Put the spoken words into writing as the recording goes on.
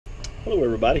Hello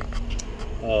everybody.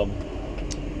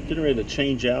 Getting ready to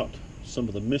change out some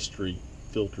of the mystery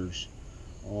filters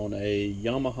on a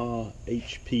Yamaha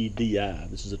HPDI.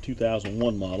 This is a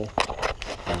 2001 model.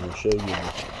 I'm going to show you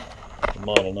the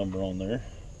model number on there.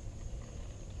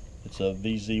 It's a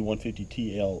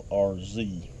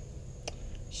VZ150TLRZ.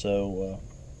 So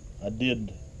I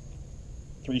did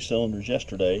 3 cylinders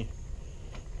yesterday,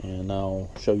 and I'll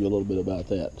show you a little bit about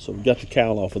that. So we got the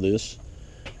cowl off of this,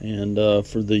 and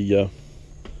for the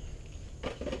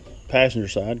passenger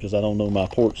side, because I don't know my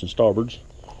ports and starboards,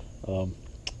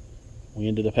 we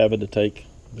ended up having to take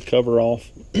the cover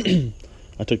off.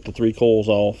 I took the 3 coils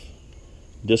off,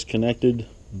 disconnected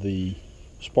the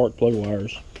spark plug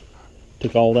wires,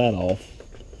 took all that off,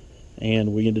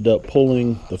 and we ended up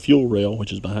pulling the fuel rail,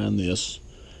 which is behind this,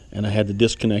 and I had to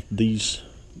disconnect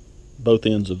both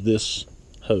ends of this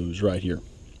hose right here.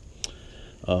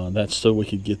 That's so we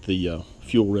could get the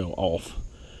fuel rail off.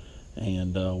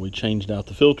 And we changed out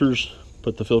the filters,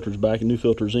 put the filters back, new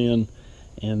filters in,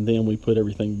 and then we put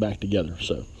everything back together.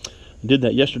 So I did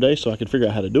that yesterday so I could figure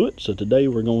out how to do it. So today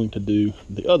we're going to do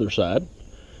the other side.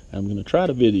 I'm going to try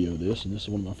to video this, and this is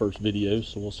one of my first videos,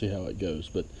 so we'll see how it goes.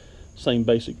 But same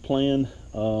basic plan,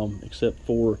 except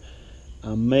for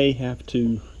I may have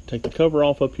to take the cover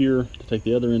off up here to take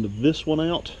the other end of this one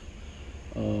out.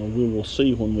 We will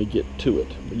see when we get to it.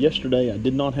 But yesterday I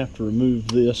did not have to remove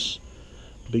this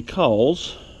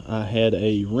because I had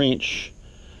a wrench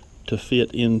to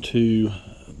fit into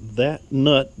that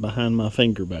nut behind my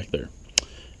finger back there,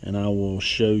 and I will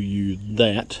show you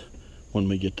that when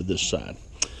we get to this side.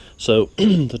 So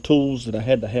the tools that I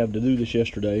had to have to do this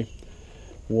yesterday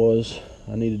was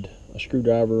I needed a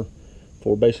screwdriver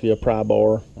for basically a pry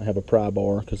bar. I have a pry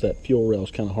bar because that fuel rail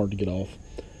is kind of hard to get off.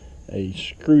 A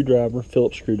screwdriver,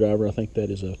 Phillips screwdriver, I think that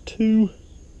is a 2.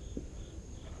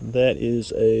 That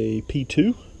is a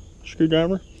P2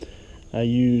 screwdriver. I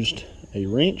used a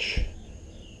wrench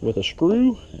with a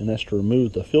screw, and that's to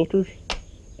remove the filters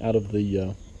out of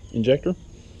the injector.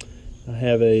 I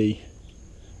have a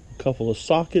couple of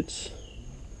sockets.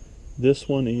 This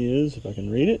one is, if I can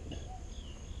read it,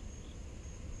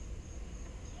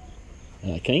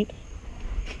 and I can't.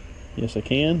 Yes, I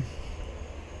can.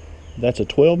 That's a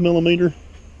 12 millimeter,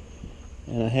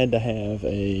 and I had to have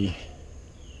a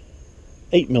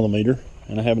 8 millimeter,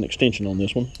 and I have an extension on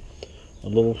this one, a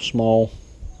little small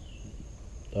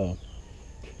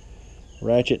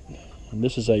ratchet, and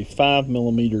this is a 5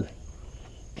 millimeter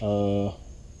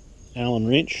Allen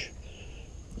wrench,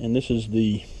 and this is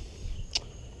the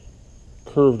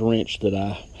curved wrench that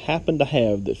I happen to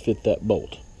have that fit that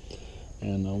bolt,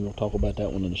 and we'll talk about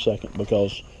that one in a second,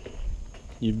 because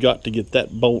you've got to get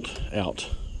that bolt out.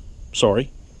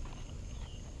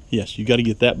 Yes, you got to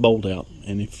get that bolt out,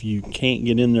 and if you can't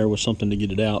get in there with something to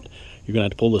get it out, you're going to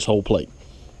have to pull this whole plate.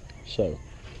 So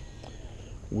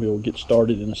we'll get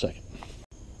started in a second.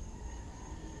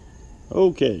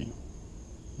 Okay,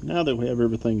 now that we have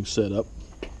everything set up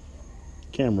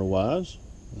camera wise,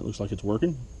 it looks like it's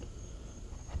working,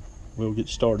 we'll get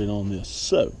started on this.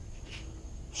 So,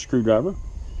 screwdriver.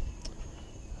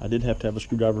 I did have to have a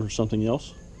screwdriver for something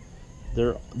else.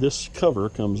 This cover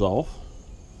comes off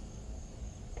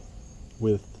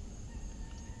with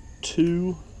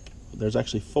 2, there's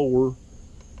actually 4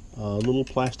 little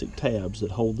plastic tabs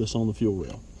that hold this on the fuel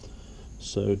rail.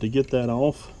 So to get that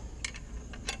off,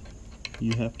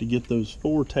 you have to get those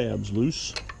 4 tabs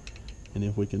loose, and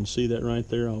if we can see that right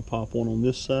there, I'll pop one on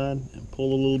this side and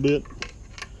pull a little bit,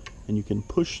 and you can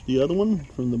push the other one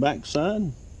from the back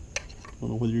side. I don't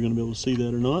know whether you're going to be able to see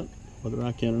that or not, whether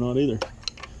I can or not either.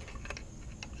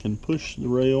 Can push the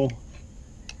rail,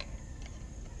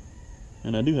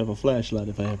 and I do have a flashlight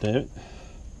if I have to have it.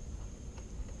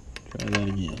 Try that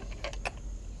again.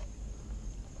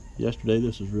 Yesterday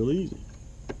this was really easy.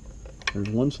 There's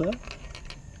one side,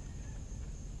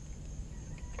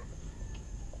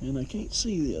 and I can't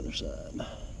see the other side.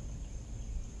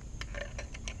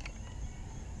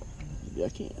 Maybe I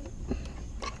can.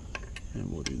 And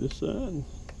we'll do this side,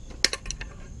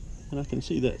 and I can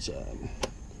see that side.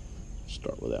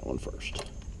 Start with that one first.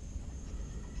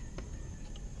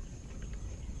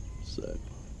 So,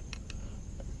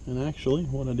 and actually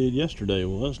what I did yesterday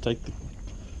was take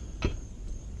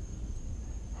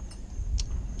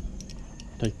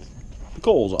the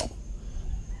coils off.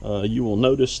 You will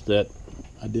notice that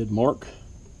I did mark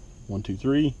 1, 2,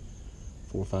 3,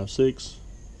 4, 5, 6,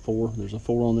 4. There's a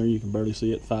 4 on there, you can barely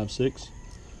see it. 5, 6.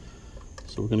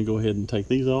 So we're going to go ahead and take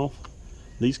these off.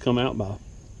 These come out by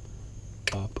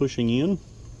pushing in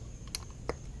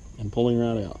and pulling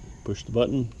right out. Push the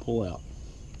button, pull out.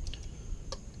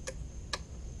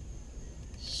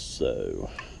 So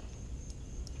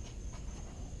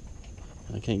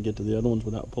I can't get to the other ones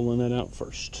without pulling that out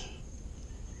first.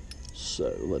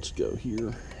 So let's go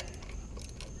here.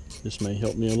 This may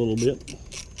help me a little bit.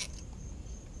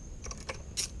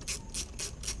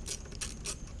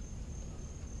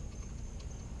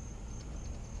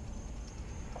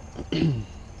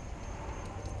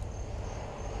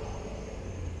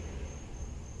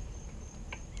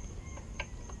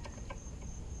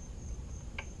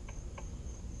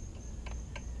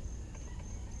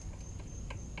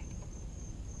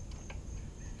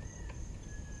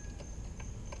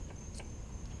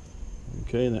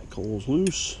 Okay, that coil's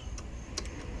loose.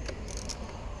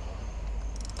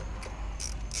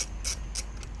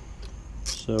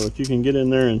 So if you can get in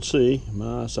there and see,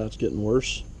 my eyesight's getting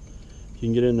worse. If you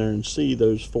can get in there and see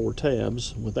those 4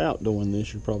 tabs without doing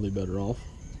this, you're probably better off.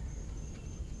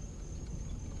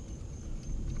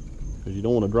 Because you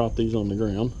don't want to drop these on the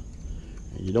ground.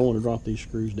 And you don't want to drop these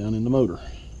screws down in the motor.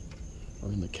 Or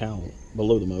in the cowl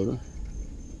below the motor.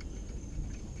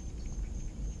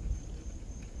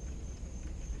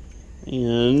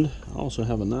 And I also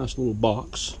have a nice little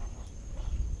box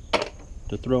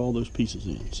to throw all those pieces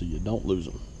in so you don't lose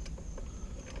them.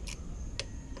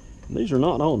 And these are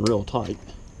not on real tight,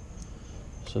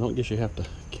 so I don't guess you have to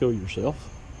kill yourself.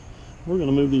 We're going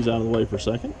to move these out of the way for a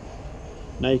second.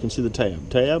 Now you can see the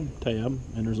tab,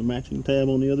 and there's a matching tab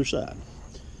on the other side.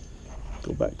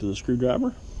 Go back to the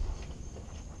screwdriver,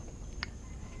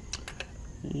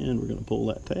 and we're going to pull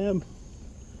that tab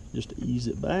just to ease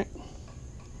it back.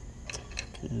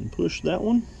 And push that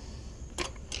one.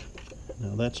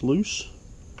 Now that's loose.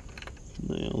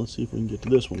 Now let's see if we can get to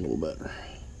this one a little better.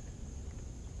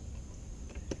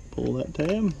 Pull that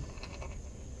tab,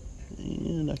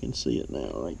 and I can see it now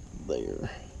right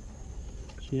there.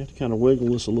 So you have to kind of wiggle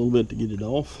this a little bit to get it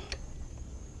off.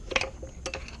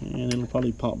 And it'll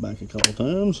probably pop back a couple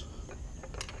times.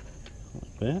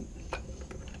 Like that.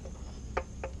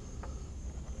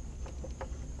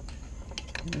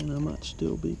 And I might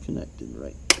still be connected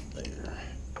right there.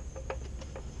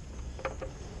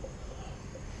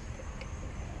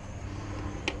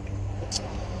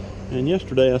 And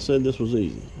yesterday I said this was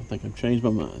easy. I think I've changed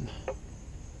my mind.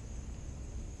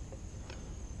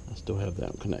 I still have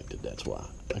that connected, that's why.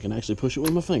 I can actually push it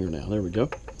with my finger now. There we go.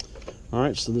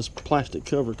 Alright, so this plastic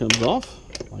cover comes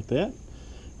off like that.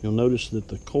 You'll notice that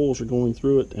the coils are going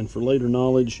through it, and for later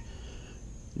knowledge,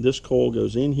 this coil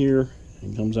goes in here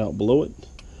and comes out below it.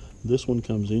 This one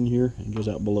comes in here and goes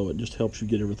out below it. Just helps you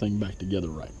get everything back together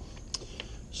right.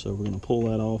 So we're going to pull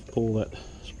that off, pull that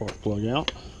spark plug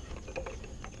out,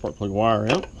 spark plug wire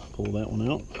out, pull that one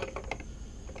out,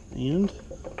 and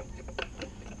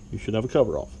you should have a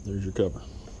cover off. There's your cover.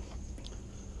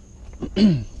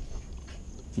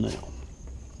 Now,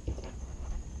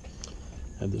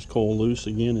 have this coil loose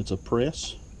again. It's a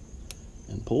press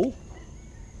and pull.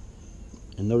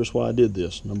 And notice why I did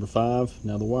this. Number 5.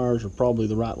 Now the wires are probably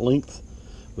the right length,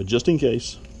 but just in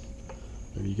case,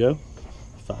 there you go.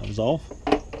 5 is off.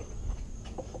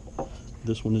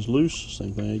 This one is loose.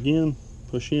 Same thing again.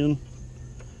 Push in.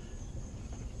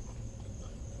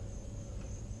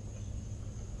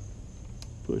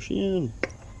 Push in.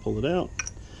 Pull it out.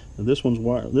 And this one's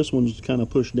wire. This one's kind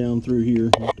of pushed down through here.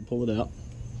 You have to pull it out.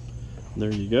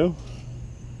 There you go.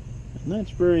 And that's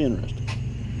very interesting.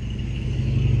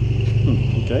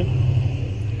 Okay,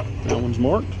 that one's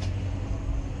marked,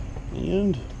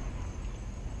 and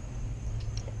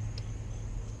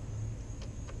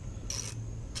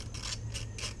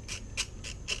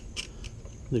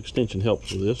the extension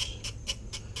helps with this,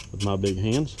 with my big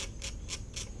hands.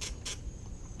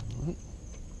 All right.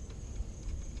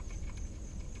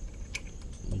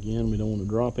 And again, we don't want to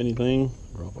drop anything.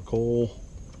 Drop a coil,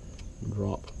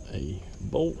 drop a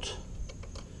bolt,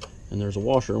 and there's a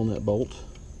washer on that bolt.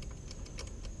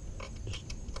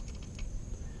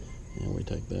 And we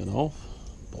take that off,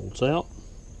 bolts out,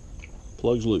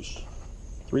 plugs loose.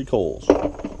 3 coils.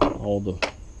 All the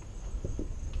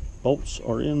bolts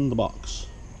are in the box.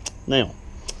 Now,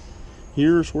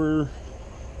 here's where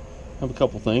I have a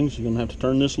couple things. You're going to have to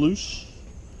turn this loose.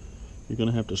 You're going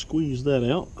to have to squeeze that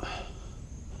out,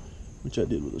 which I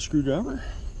did with a screwdriver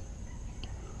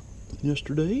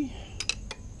yesterday.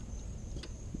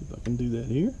 If I can do that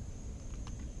here.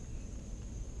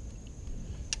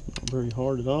 Not very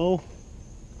hard at all,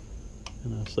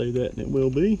 and I say that and it will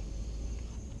be.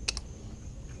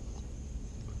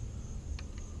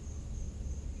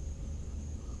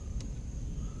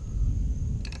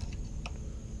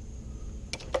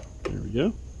 There we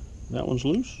go. That one's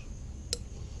loose.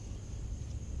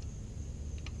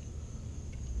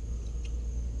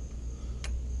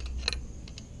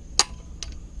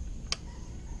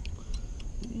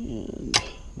 And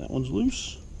that one's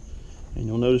loose. And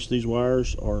you'll notice these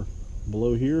wires are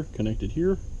below here, connected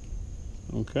here.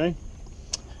 Okay.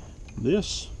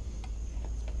 This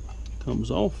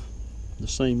comes off the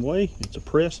same way. It's a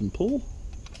press and pull.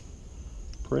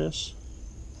 Press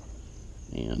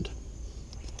and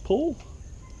pull.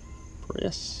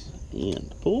 Press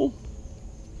and pull.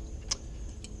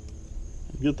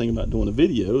 The good thing about doing a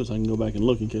video is I can go back and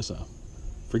look in case I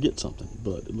forget something,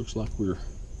 but it looks like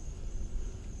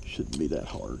shouldn't be that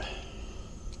hard.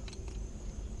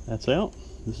 That's out.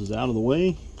 This is out of the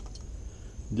way.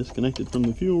 Disconnected from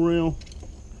the fuel rail.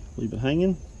 Leave it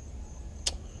hanging.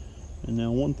 And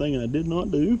now one thing I did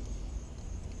not do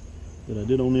that I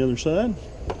did on the other side,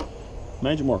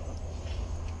 magic marker.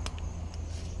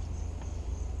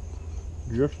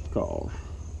 Just cause.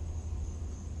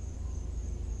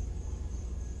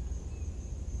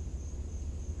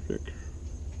 6.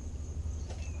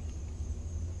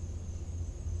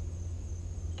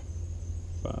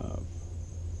 5.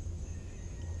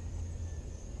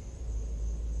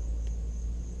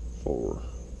 4.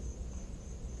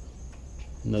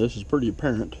 Now this is pretty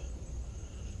apparent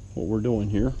what we're doing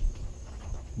here,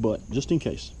 but just in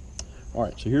case.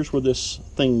 Alright, so here's where this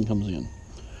thing comes in.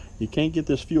 You can't get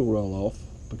this fuel rail off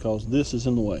because this is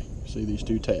in the way. See these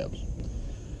 2 tabs.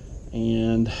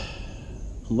 And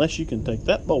unless you can take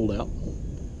that bolt out,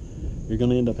 you're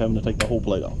going to end up having to take the whole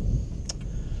plate off.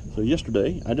 So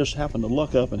yesterday, I just happened to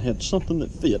luck up and had something that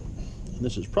fit. And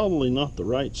this is probably not the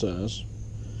right size.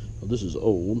 Well, this is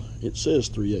old. It says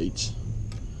 3/8.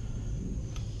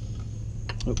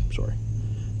 Oh, sorry.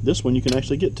 This one you can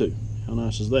actually get to. How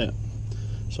nice is that?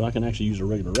 So I can actually use a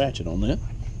regular ratchet on that.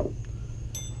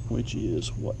 Which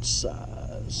is what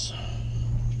size?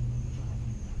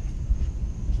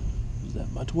 Is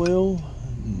that my 12?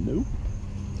 Nope.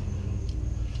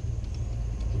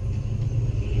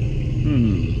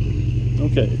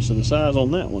 Okay, so the size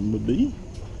on that one would be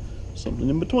something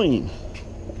in between.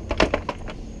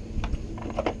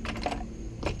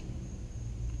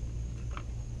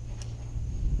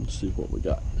 Let's see what we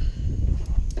got.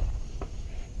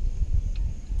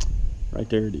 Right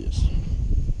there it is.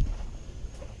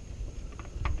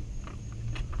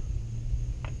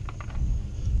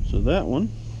 So that one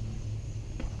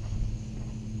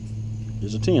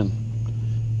is a 10.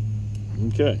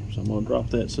 Okay, so I'm going to drop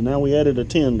that. So now we added a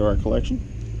 10 to our collection.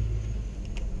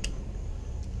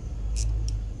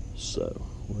 So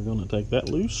we're going to take that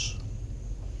loose.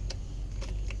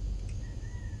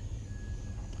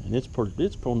 And it's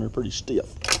on there pretty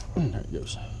stiff. There it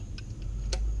goes.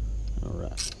 All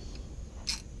right.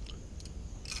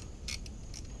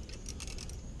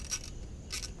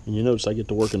 And you notice I get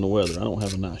to work in the weather. I don't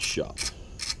have a nice shop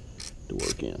to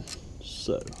work in.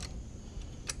 So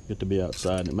get to be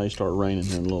outside. It may start raining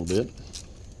here in a little bit.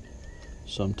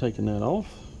 So I'm taking that off.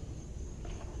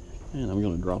 And I'm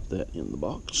going to drop that in the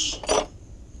box.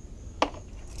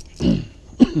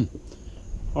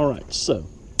 Alright, so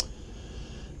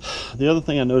the other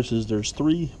thing I noticed is there's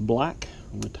 3 black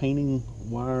retaining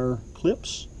wire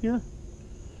clips here.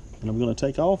 And I'm going to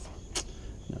take off.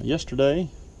 Now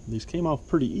yesterday, these came off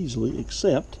pretty easily,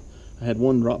 except I had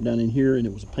one drop down in here and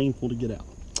it was painful to get out.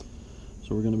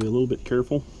 So we're going to be a little bit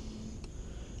careful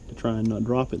to try and not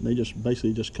drop it. And they just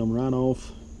basically just come right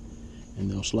off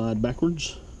and they'll slide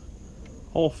backwards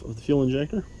off of the fuel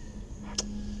injector.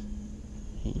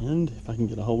 And if I can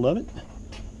get a hold of it,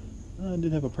 I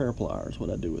did have a pair of pliers. What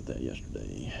did I do with that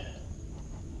yesterday?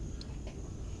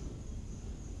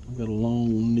 I've got a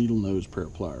long needle nose pair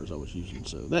of pliers I was using,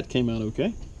 so that came out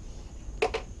okay.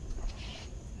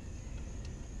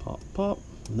 Pop, pop,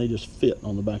 and they just fit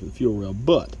on the back of the fuel rail,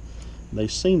 but they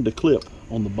seem to clip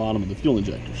on the bottom of the fuel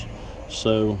injectors.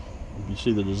 So if you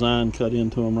see the design cut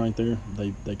into them right there,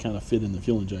 they kind of fit in the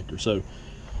fuel injector. So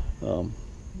I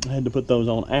had to put those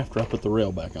on after I put the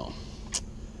rail back on.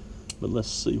 But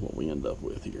let's see what we end up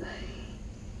with here.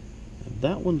 And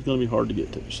that one's going to be hard to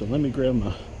get to. So let me grab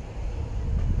my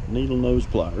needle nose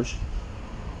pliers.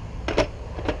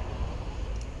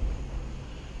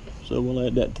 So we'll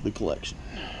add that to the collection.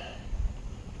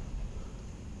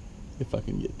 If I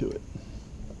can get to it.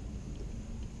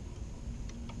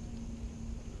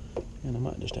 And I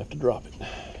might just have to drop it.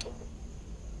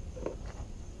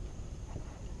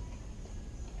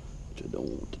 Which I don't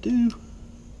want to do.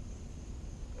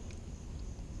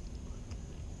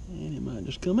 And it might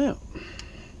just come out.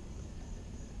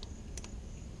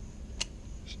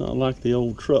 It's not like the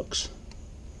old trucks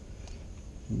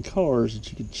and cars that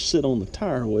you could sit on the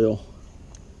tire well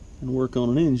and work on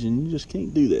an engine. You just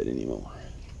can't do that anymore.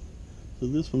 So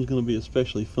this one's going to be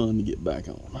especially fun to get back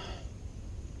on.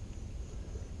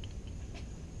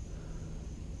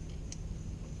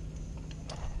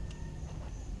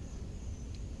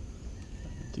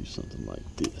 do something like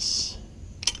this.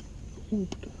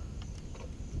 Oop.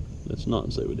 Let's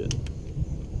not say we did.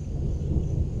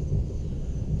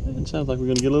 It sounds like we're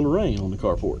going to get a little rain on the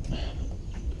carport.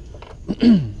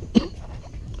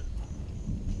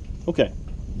 Okay,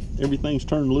 everything's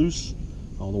turned loose.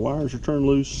 All the wires are turned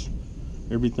loose.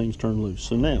 Everything's turned loose.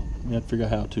 So now we have to figure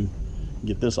out how to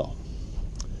get this off.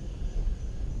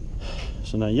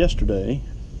 So now yesterday,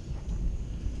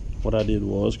 what I did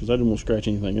was, because I didn't want to scratch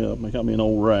anything up, I got me an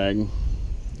old rag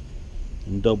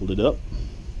and doubled it up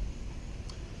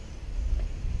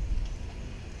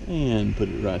and put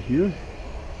it right here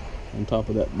on top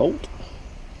of that bolt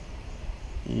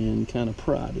and kind of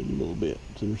pried it a little bit.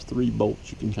 So there's 3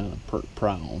 bolts you can kind of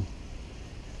pry on,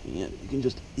 and you can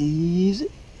just ease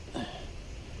it,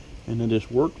 and I just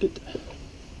worked it.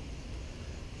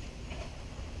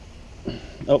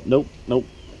 Oh, nope,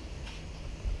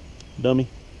 dummy.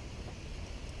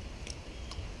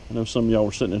 I know some of y'all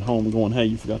were sitting at home going, hey,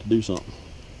 you forgot to do something.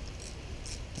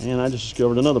 And I just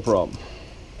discovered another problem.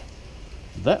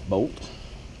 That bolt,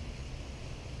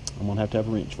 I'm going to have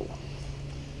a wrench for.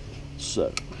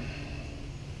 So,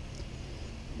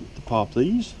 to pop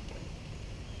these.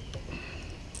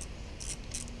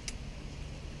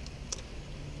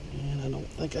 And I don't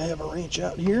think I have a wrench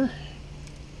out here.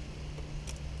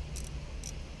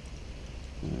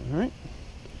 Alright.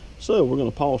 So, we're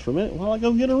going to pause for a minute while I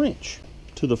go get a wrench.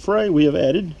 To the fray, we have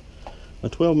added a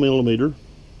 12mm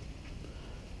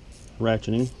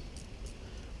ratchet.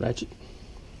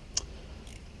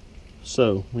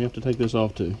 So we have to take this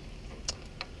off too.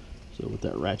 So with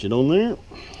that ratchet on there,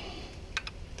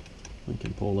 we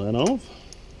can pull that off.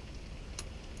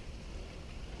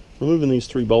 Removing these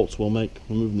 3 bolts will make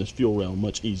removing this fuel rail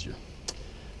much easier.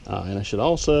 And I should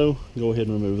also go ahead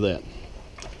and remove that.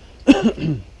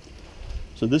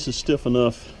 So this is stiff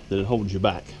enough that it holds you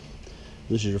back.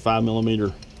 This is your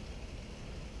 5mm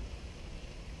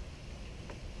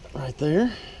right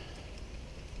there.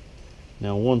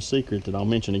 Now, one secret that I'll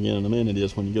mention again in a minute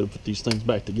is when you go to put these things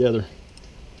back together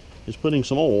is putting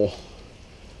some oil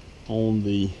on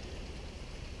the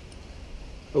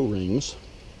O-rings.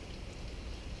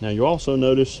 Now, you also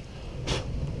notice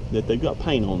that they've got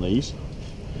paint on these,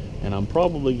 and I'm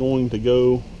probably going to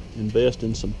go invest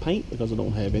in some paint because I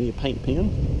don't have any paint pen,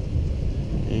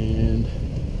 and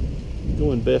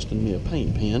go invest in me a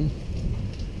paint pen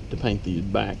to paint these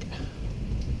back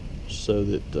so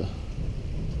that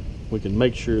we can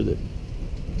make sure that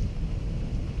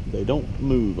they don't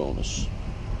move on us.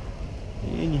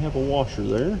 And you have a washer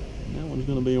there. That one's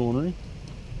going to be ornery.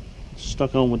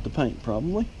 Stuck on with the paint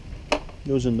probably.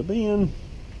 Goes in the bin.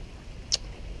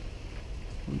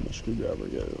 Where'd my screwdriver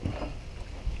go?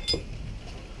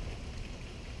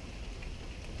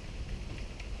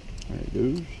 There it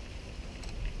goes.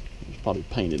 It's probably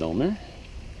painted on there.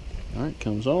 Alright,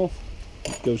 comes off.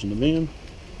 Goes in the bin.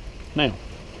 Now,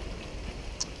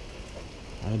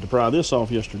 I had to pry this off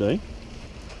yesterday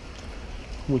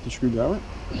with the screwdriver.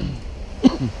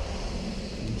 And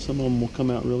some of them will come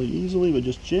out really easily, but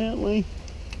just gently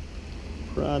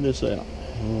pry this out.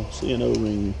 And we'll see an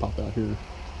O-ring pop out here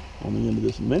on the end of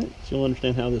this in a minute, so you'll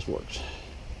understand how this works.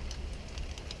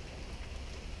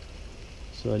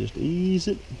 So I just ease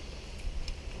it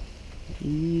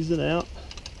out.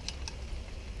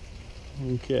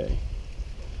 Okay.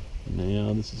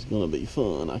 Now this is going to be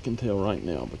fun, I can tell right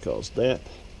now, because that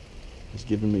is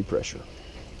giving me pressure.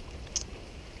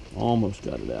 Almost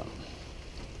got it out.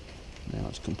 Now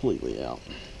it's completely out.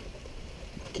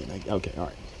 Okay,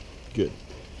 alright. Good.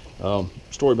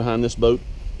 Story behind this boat,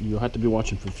 you'll have to be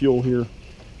watching for fuel here.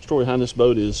 Story behind this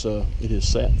boat is it has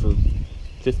sat for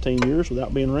 15 years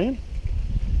without being ran,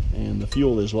 and the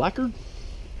fuel is lacquered,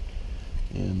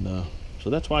 and so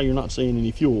that's why you're not seeing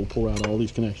any fuel pour out all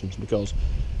these connections, because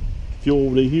fuel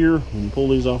will be here. When you pull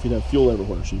these off, you'd have fuel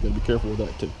everywhere, so you've got to be careful with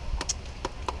that too.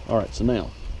 Alright, so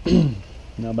now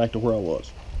now back to where I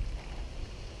was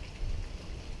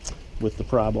with the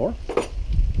pry bar.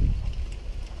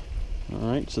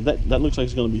 Alright, so that looks like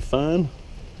it's going to be fine.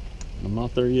 I'm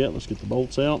not there yet. Let's get the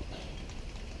bolts out.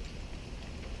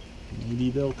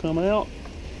 Maybe they'll come out.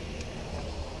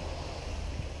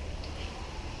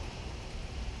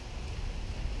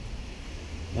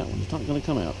 That one's not going to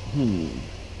come out.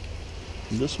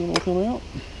 This one will come out.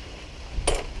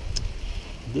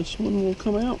 This one will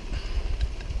come out.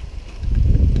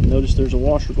 Notice there's a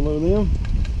washer below them.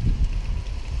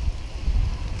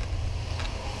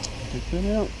 Take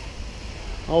that out.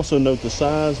 Also note the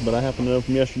size, but I happen to know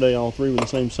from yesterday all 3 were the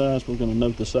same size. We're going to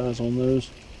note the size on those.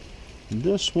 And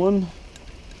this one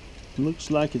looks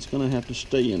like it's going to have to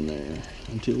stay in there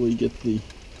until we get the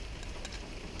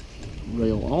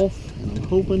rail off, and I'm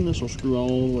hoping this will screw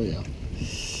all the way out.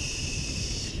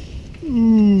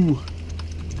 Ooh,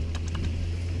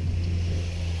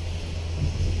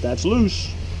 that's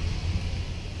loose.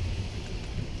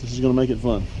 This is going to make it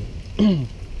fun.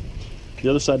 The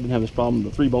other side didn't have this problem.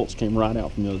 The 3 bolts came right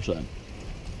out from the other side.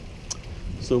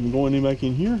 So I'm going back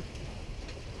in here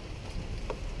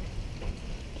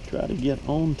to try to get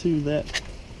onto that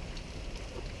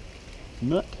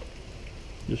nut,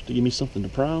 just to give me something to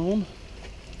pry on.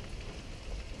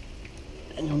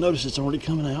 And you'll notice it's already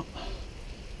coming out.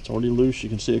 It's already loose. You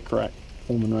can see a crack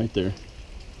forming right there.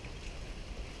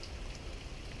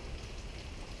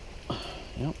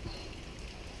 Yep.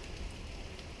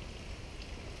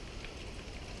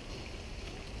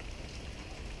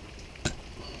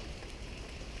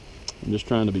 I'm just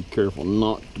trying to be careful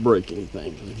not to break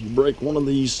anything, because if you break one of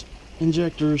these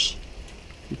injectors,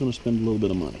 you're going to spend a little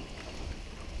bit of money.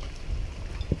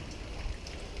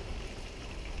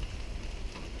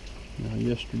 Now,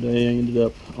 yesterday I ended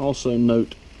up, also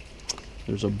note,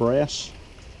 there's a brass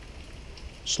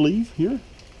sleeve here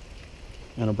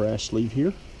and a brass sleeve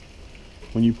here.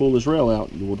 When you pull this rail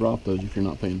out, you will drop those if you're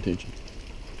not paying attention,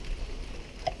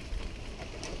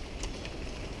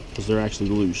 because they're actually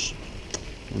loose.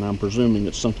 And I'm presuming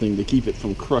it's something to keep it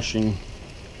from crushing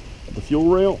the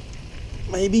fuel rail,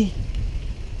 maybe.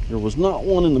 There was not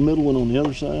one in the middle and on the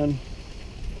other side,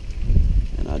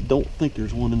 and I don't think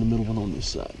there's one in the middle and on this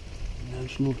side.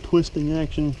 There's some little twisting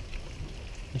action.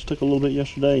 This took a little bit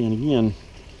yesterday, and again,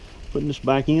 putting this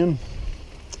back in,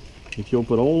 if you'll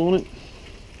put oil on it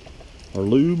or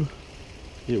lube,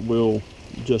 it will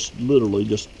just literally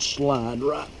just slide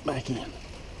right back in.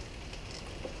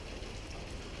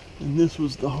 And this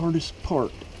was the hardest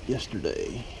part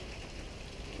yesterday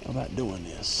about doing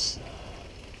this.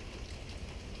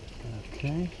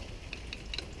 Okay.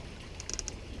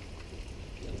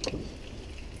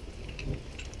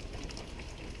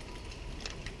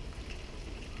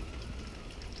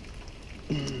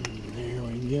 There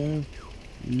we go.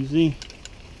 Easy.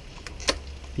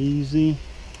 Easy.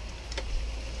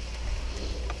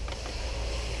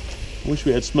 Wish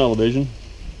we had smell-o-vision.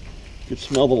 You could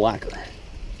smell the lacquer.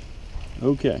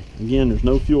 Okay, again, there's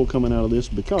no fuel coming out of this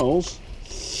because,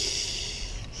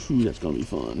 whew, that's going to be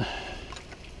fun.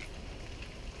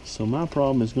 So my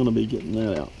problem is going to be getting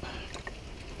that out.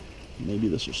 Maybe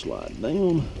this will slide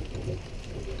down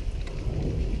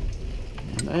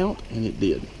and out, and it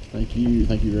did. Thank you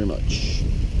very much.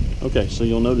 Okay, so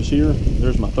you'll notice here,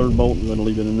 there's my 3rd bolt. I'm going to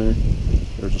leave it in there.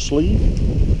 There's a sleeve.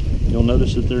 You'll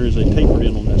notice that there is a taper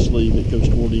in on that sleeve that goes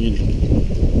toward the engine.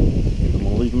 I'm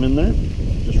going to leave them in there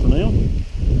just for now.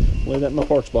 Lay that in my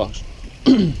parts box.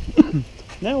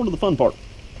 Now on to the fun part.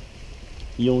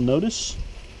 You'll notice,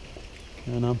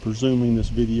 and I'm presuming this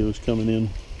video is coming in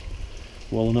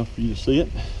well enough for you to see it.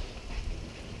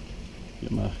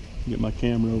 Get my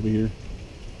camera over here.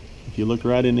 If you look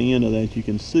right in the end of that, you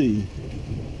can see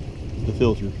the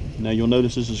filter. Now you'll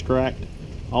notice this is cracked.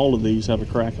 All of these have a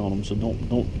crack on them, so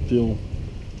don't feel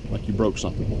like you broke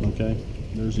something. Okay,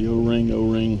 there's the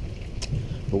O-ring.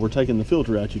 But we're taking the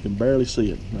filter out. You can barely see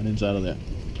it right inside of that.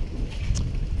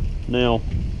 Now,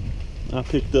 I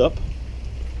picked up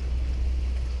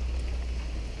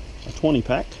a 20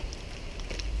 pack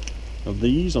of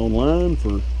these online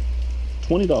for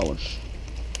 $20.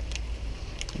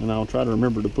 And I'll try to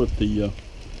remember to put the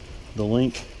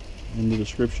link in the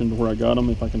description to where I got them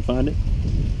if I can find it.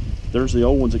 There's the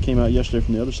old ones that came out yesterday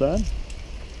from the other side.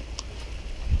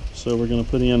 So we're going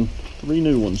to put in 3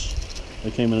 new ones. They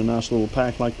came in a nice little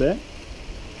pack like that.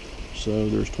 So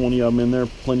there's 20 of them in there,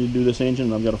 plenty to do this engine.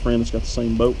 And I've got a friend that's got the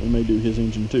same boat. We may do his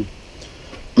engine too.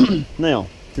 Now,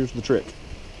 here's the trick.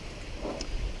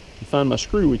 You find my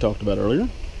screw we talked about earlier.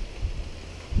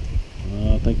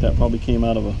 I think that probably came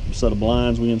out of a set of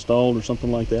blinds we installed or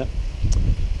something like that.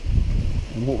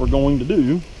 And what we're going to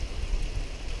do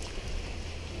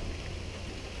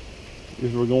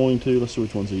is we're going to, let's see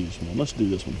which one's the easiest one. Let's do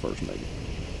this one first maybe.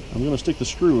 I'm going to stick the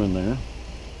screw in there,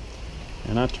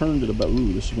 and I turned it about,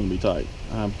 ooh, this is going to be tight.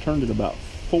 I've turned it about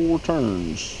 4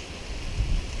 turns.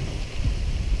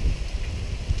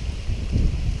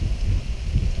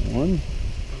 One,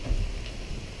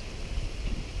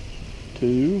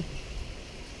 2,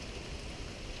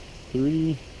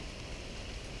 3,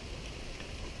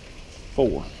 4.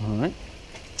 All right.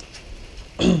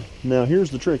 Now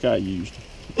here's the trick I used.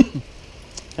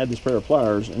 Had this pair of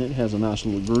pliers, and it has a nice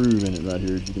little groove in it right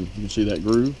here. You can see that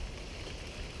groove.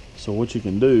 So what you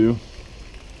can do,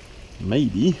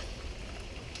 maybe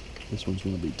this one's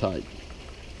going to be tight.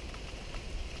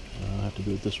 I'll have to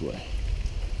do it this way.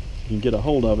 can get a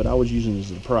hold of it. I was using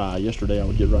this as a pry. Yesterday I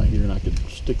would get right here and I could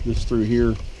stick this through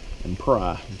here and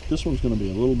pry. This one's going to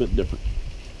be a little bit different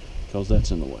because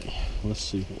that's in the way. Let's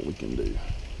see what we can do.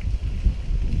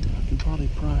 I can probably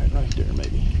pry it right there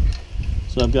maybe.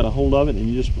 So I've got a hold of it,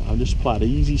 and I'll just apply the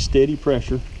easy, steady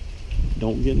pressure.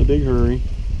 Don't get in a big hurry.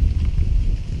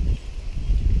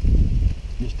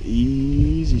 Just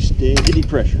easy, steady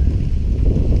pressure.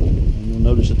 And you'll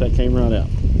notice that that came right out.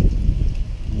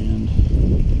 And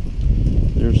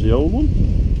there's the old one.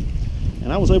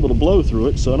 And I was able to blow through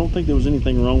it, so I don't think there was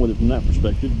anything wrong with it from that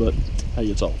perspective, but hey,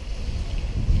 it's all.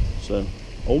 So,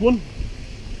 old one.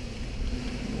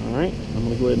 All right, I'm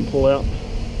going to go ahead and pull out.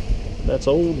 That's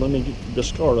old. Let me get the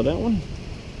discard of that one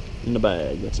in the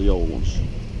bag. That's the old ones.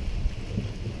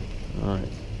 All right,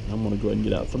 I'm going to go ahead and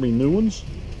get out 3 new ones.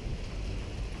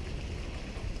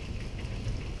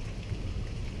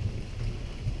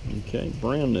 Okay,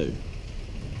 brand new.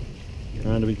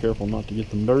 Trying to be careful not to get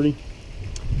them dirty.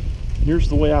 Here's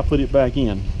the way I put it back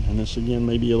in, and this again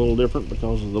may be a little different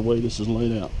because of the way this is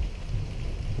laid out.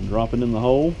 I drop it in the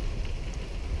hole,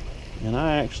 and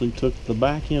I actually took the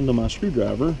back end of my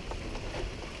screwdriver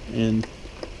and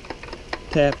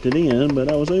tapped it in, but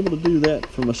I was able to do that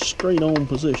from a straight on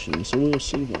position, so we'll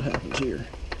see what happens here.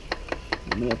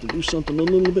 I may have to do something a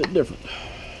little bit different.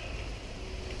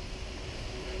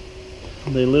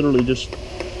 They literally just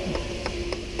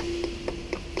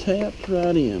tapped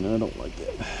right in. I don't like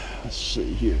that. Let's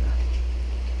see here.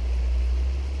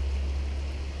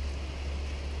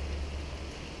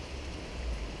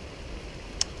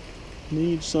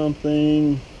 Need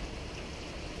something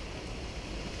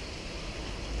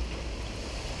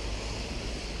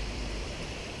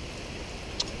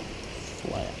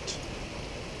flat.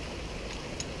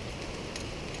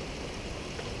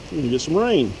 We're gonna get some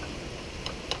rain.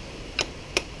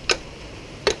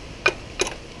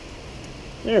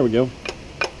 There we go.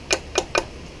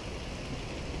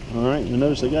 Alright, you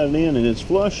notice I got it in and it's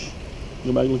flush.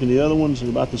 Go back and look at the other ones, they're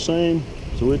about the same.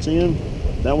 So it's in,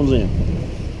 that one's in.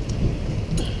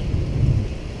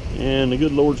 And the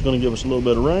good Lord's going to give us a little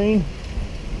bit of rain,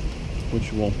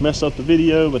 which will mess up the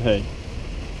video, but hey,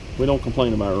 we don't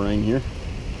complain about rain here.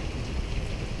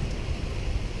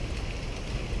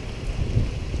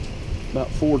 About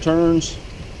 4 turns.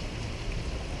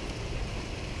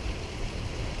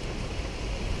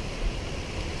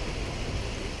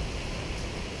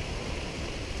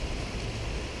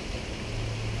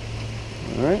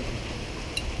 Alright.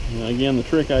 Now again, the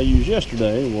trick I used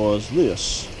yesterday was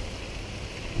this.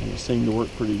 And it seemed to work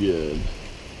pretty good.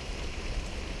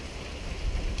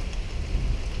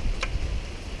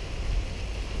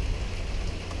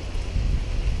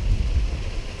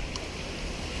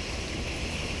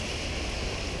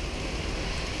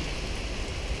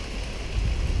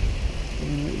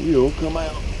 And it will come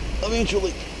out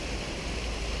eventually.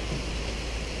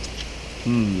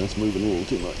 That's moving a little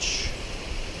too much.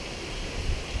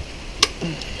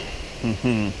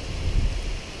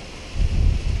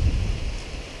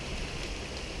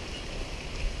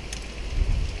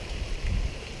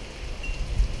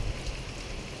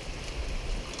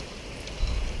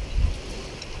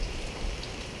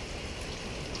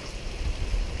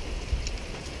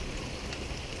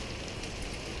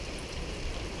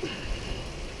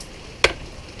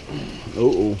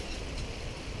 Uh-oh.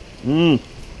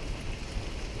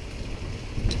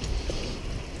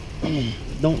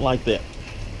 Don't like that.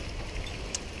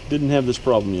 Didn't have this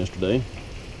problem yesterday.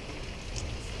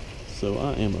 So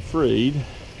I am afraid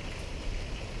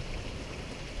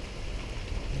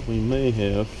we may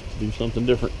have to do something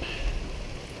different.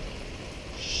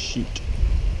 Shoot.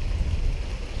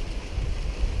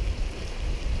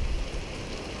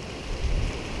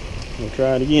 We'll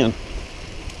try it again.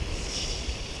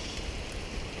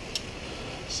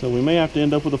 So we may have to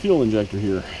end up with a fuel injector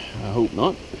here. I hope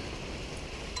not.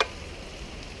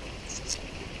 It's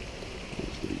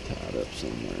to be tied up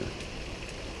somewhere.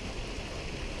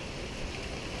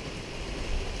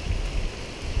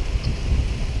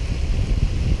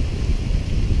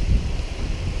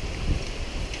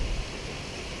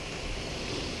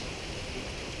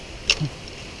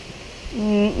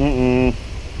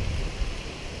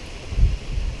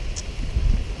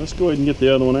 Let's go ahead and get the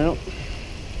other one out.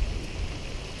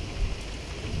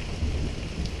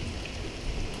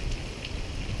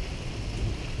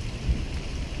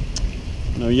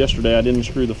 Now yesterday I didn't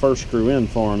screw the first screw in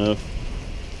far enough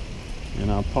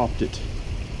and I popped it.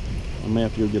 I may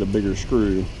have to go get a bigger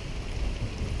screw.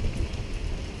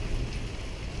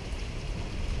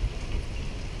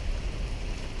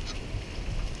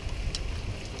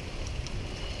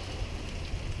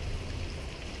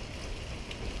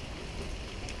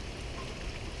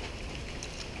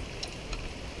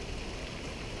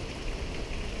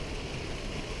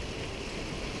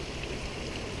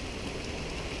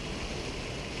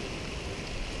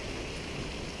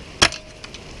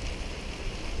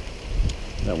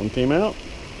 That one came out.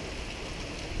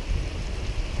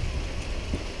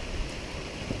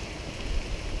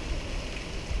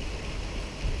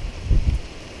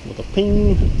 With a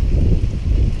ping.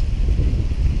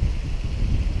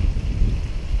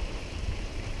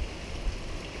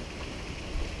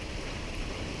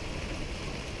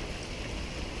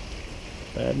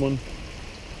 Bad one.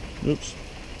 Oops.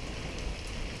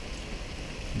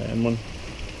 Bad one.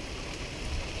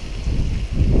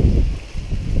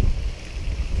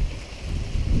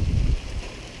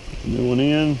 New one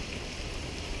in.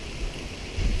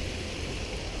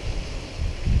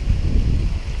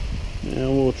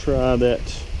 Now we'll try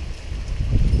that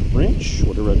wrench,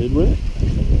 whatever I did with it.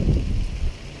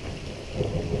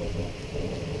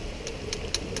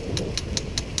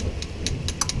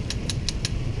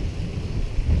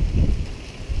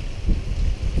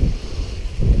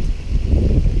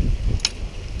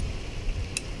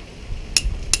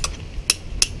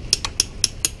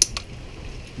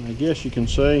 I guess you can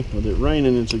say, with it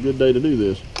raining, it's a good day to do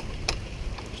this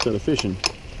instead of fishing.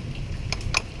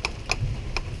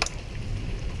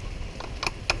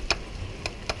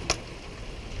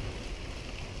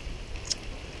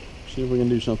 See if we can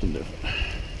do something different.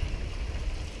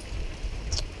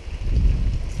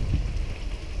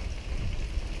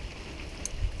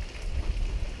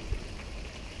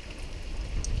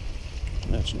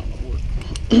 That's not gonna work.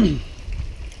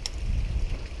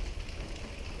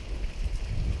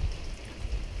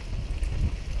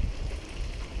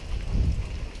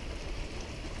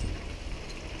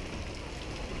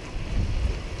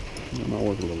 That might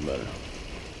work a little better.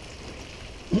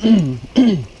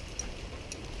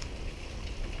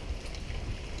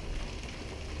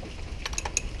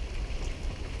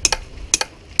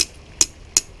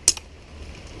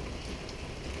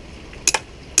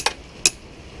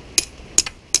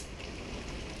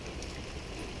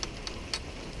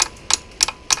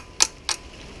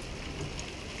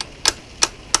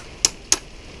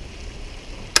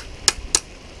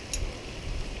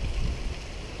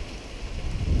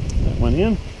 Went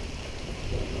in.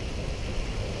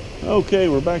 Okay,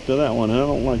 we're back to that one. I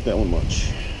don't like that one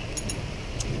much.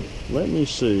 Let me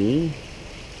see.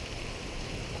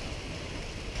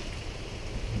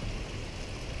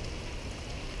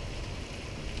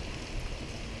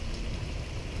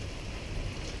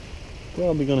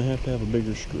 Probably gonna have to have a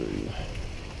bigger screw.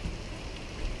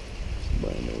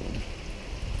 Brand new one.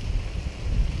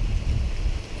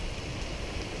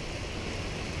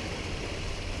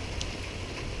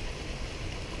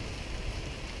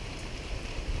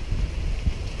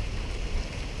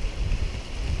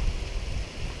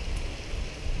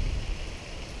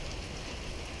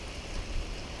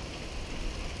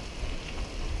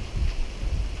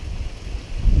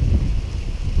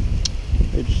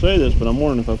 I hate to say this, but I'm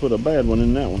wondering if I put a bad one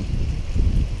in that one.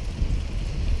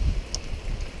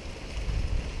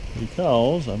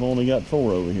 Because I've only got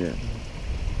 4 over here.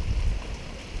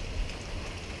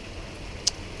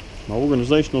 My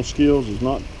organizational skills is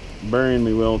not bearing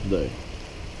me well today.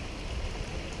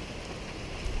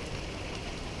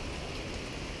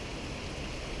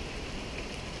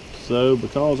 So,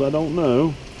 because I don't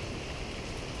know,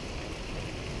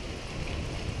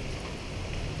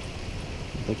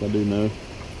 I think I do know.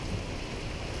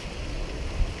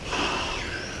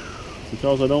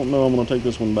 Because I don't know, I'm going to take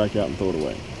this one back out and throw it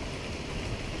away.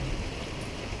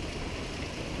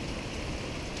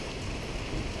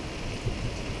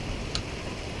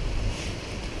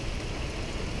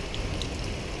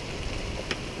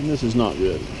 And this is not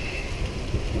good.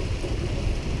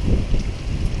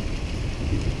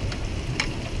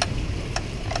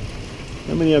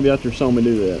 How many of you out there saw me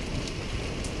do that?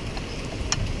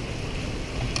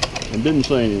 And didn't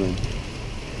say anything.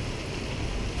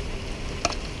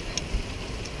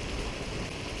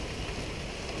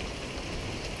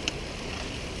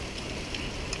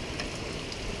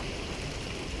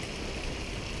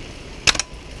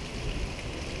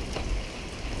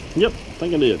 Yep, I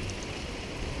think I did.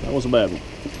 That was a bad one.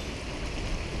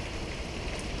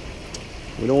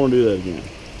 We don't want to do that again.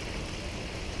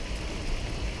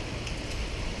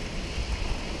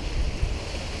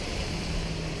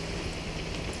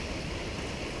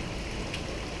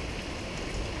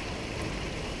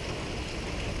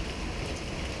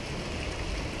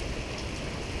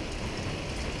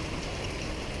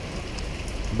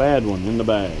 Bad one in the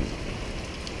bag.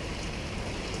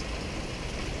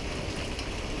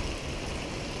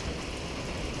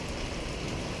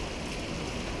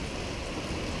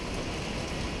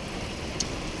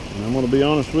 And I'm going to be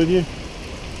honest with you.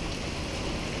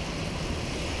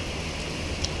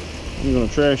 I'm going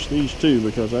to trash these two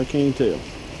because I can't tell.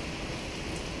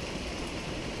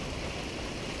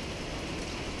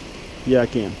 Yeah, I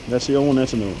can. That's the old one,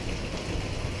 that's a new one.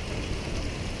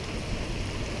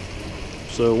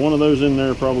 So one of those in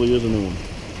there probably is a new one.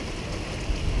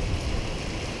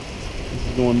 This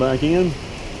is going back in.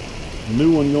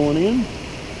 New one going in.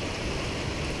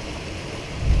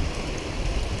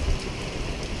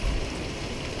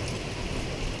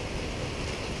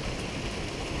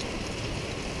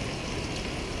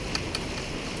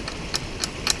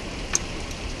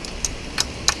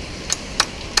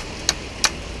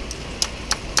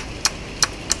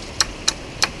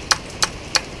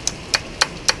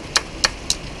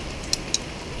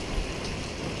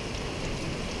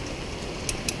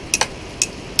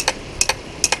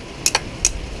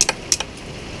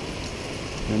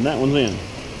 And that one's in.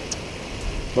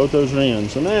 Both those are in.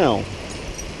 So now,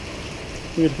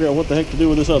 we have to figure out what the heck to do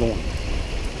with this other one.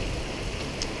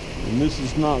 And this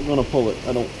is not going to pull it,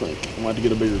 I don't think. I'm going to have to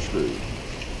get a bigger screw.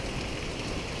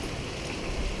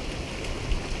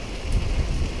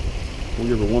 We'll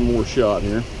give her one more shot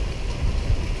here.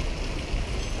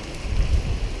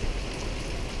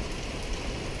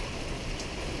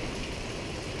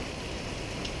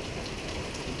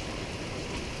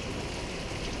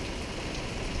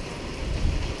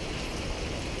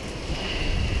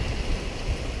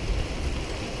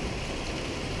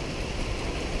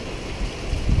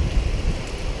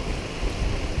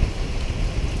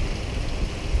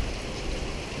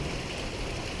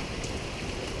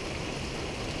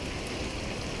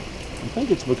 I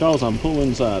think it's because I'm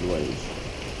pulling sideways.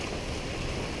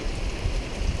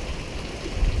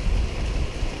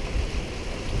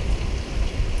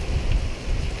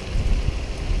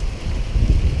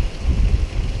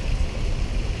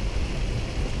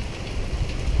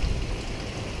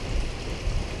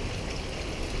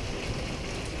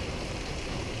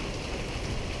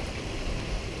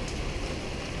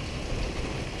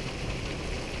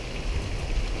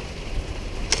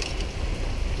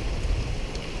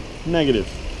 Negative.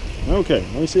 Okay,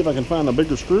 let me see if I can find a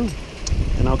bigger screw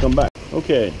and I'll come back.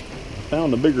 Okay, I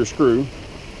found a bigger screw.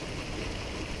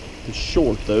 It's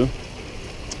short though,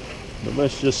 but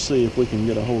let's just see if we can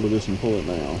get a hold of this and pull it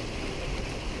now.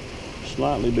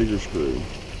 Slightly bigger screw.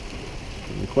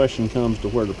 And the question comes to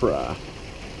where to pry.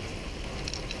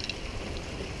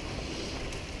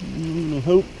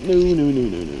 Hope.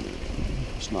 No.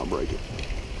 Let's not break it.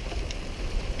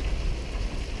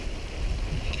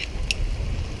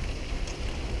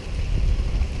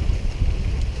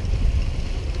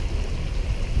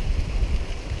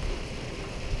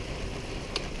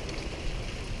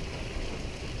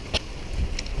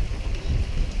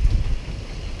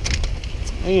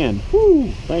 And, whoo,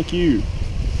 thank you.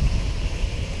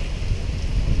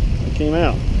 It came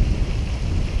out.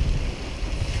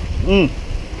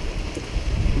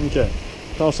 Okay,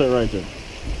 toss that right there.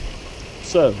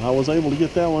 So, I was able to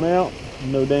get that one out.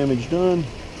 No damage done.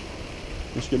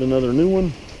 Let's get another new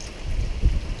one.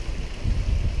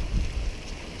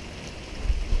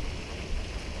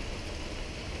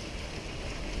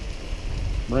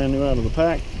 Brand new out of the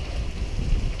pack.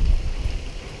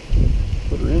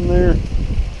 Put her in there.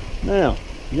 Now,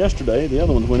 yesterday, the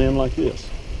other ones went in like this.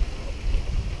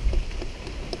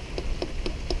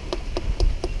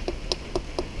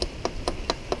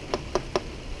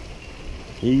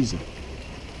 Easy.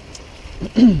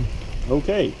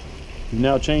 Okay, we've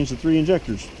now changed the 3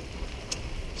 injectors.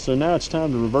 So now it's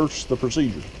time to reverse the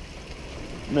procedure.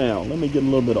 Now, let me get a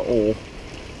little bit of oil,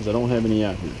 because I don't have any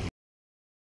out here.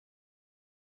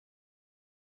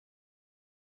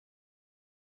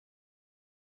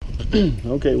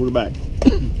 Okay, we're back.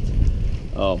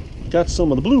 Got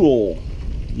some of the blue oil,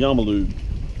 Yamaha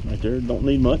right there. Don't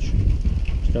need much.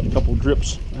 It's got a couple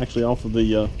drips actually off of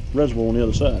the reservoir on the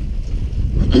other side.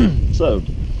 So,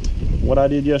 what I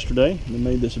did yesterday, I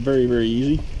made this very, very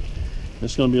easy.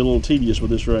 It's going to be a little tedious with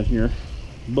this right here,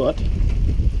 but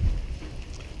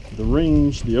the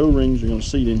rings, the O-rings, are going to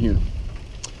seat in here.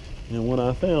 And what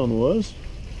I found was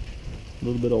a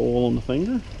little bit of oil on the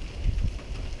finger,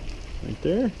 right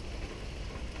there.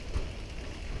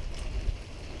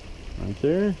 Right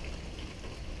there,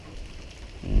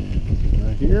 and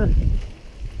right here,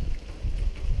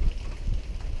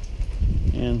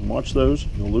 and watch those,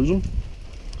 you'll lose them.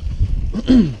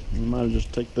 You might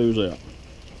just take those out.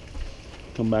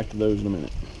 Come back to those in a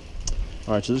minute.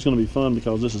 Alright, so this is going to be fun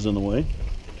because this is in the way.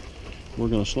 We're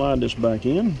going to slide this back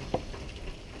in.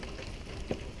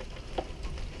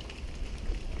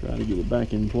 Try to get it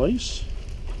back in place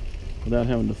without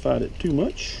having to fight it too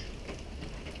much.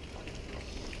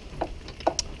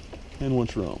 And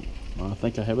what's wrong? I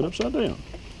think I have it upside down.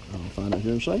 I'll find out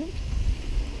here in a second.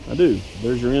 I do.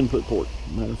 There's your input port.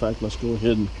 Matter of fact, let's go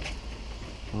ahead and,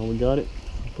 while we got it,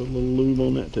 put a little lube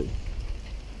on that too.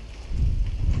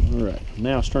 Alright,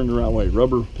 now it's turned the right way.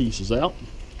 Rubber piece is out.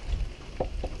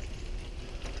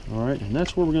 Alright, and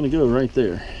that's where we're going to go, right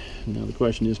there. Now the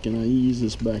question is, can I ease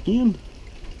this back in?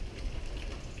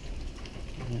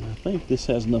 And I think this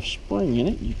has enough spring in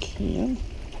it. You can.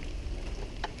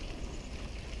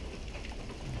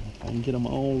 If I can get them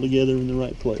all together in the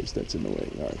right place. That's in the way.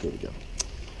 Alright, there we go.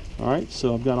 Alright,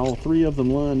 so I've got all three of them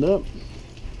lined up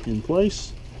in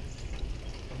place.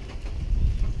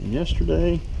 And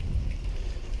yesterday,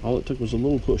 all it took was a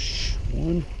little push.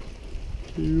 1,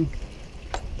 2,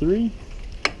 3.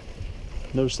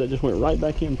 Notice that just went right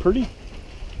back in pretty.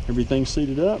 Everything's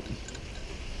seated up.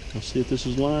 Let's see if this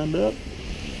is lined up.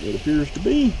 It appears to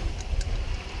be.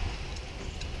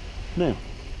 Now,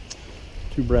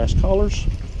 2 brass collars.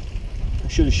 I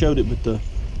should have showed it, but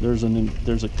there's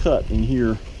a cut in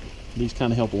here. These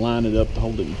kind of help line it up to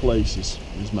hold it in place, is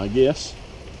my guess.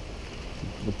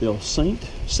 But they'll seat.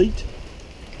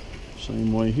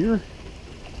 Same way here.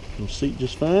 They'll seat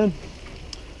just fine.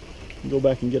 Go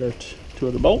back and get our 2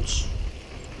 other bolts.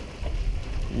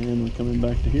 And we're coming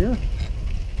back to here.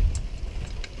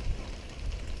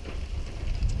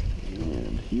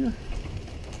 And here.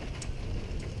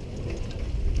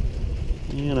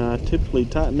 And I typically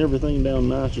tighten everything down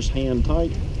nice, just hand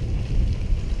tight.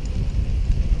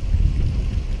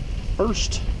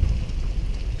 First.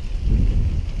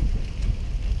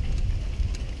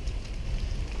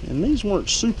 And these weren't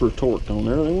super torqued on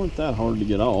there. They weren't that hard to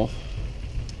get off.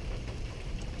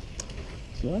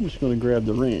 So I'm just going to grab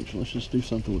the wrench. Let's just do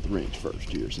something with the wrench first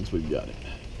here, since we've got it.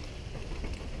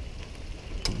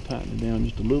 Tighten it down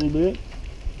just a little bit.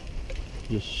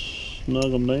 Just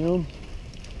snug them down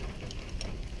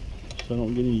so I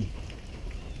don't get any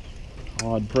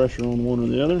odd pressure on one or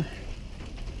the other.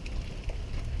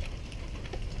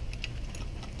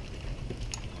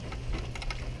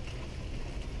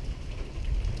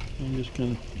 And just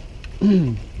kind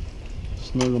of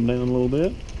snug them down a little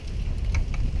bit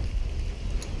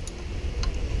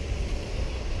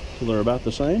so they're about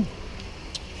the same.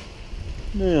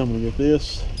 Now I'm going to get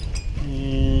this,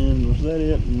 and was that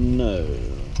it? No.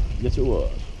 Yes, it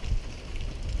was.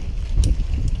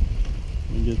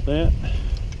 We get that,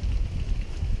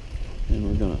 and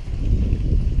we're going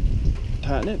to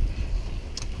tighten it.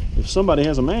 If somebody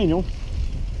has a manual,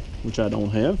 which I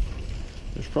don't have,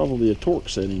 there's probably a torque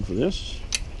setting for this.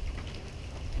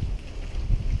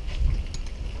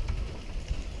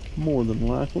 More than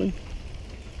likely.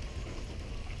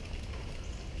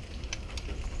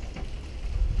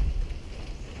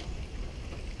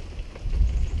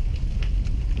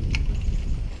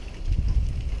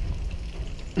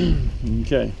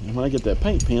 Okay, and when I get that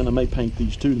paint pen, I may paint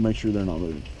these 2 to make sure they're not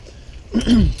moving.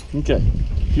 Okay,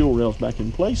 fuel rail's back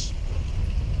in place.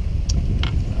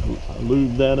 I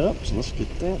lubed that up, so let's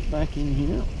get that back in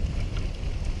here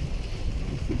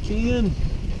if we can.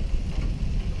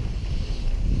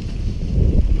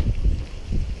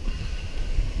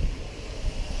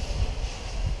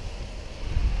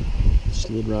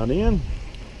 Slid right in,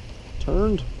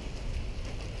 turned.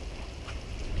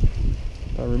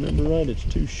 If I remember right, it's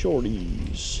 2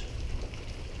 shorties.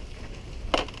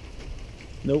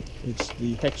 Nope, it's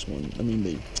the hex one. I mean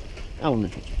the Allen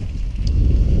wrench ones.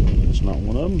 That's not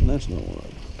one of them. That's not one of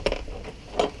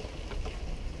them.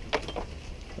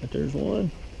 Right there's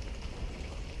one.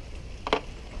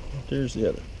 Right there's the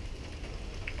other.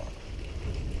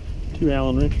 2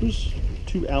 Allen wrenches.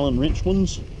 2 Allen wrench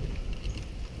ones.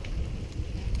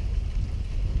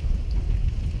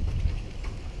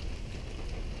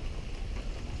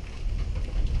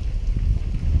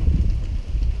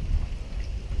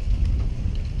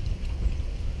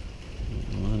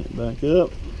 Back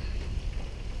up.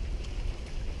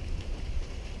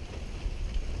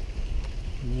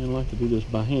 And I like to do this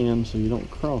by hand so you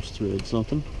don't cross thread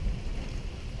something.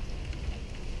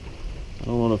 I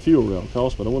don't want a fuel rail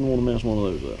cost, but I wouldn't want to mess one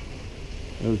of those up.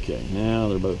 Okay, now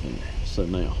they're both in there. So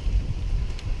now,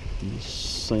 the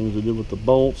same as we did with the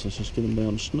bolts, let's just get them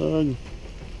down snug.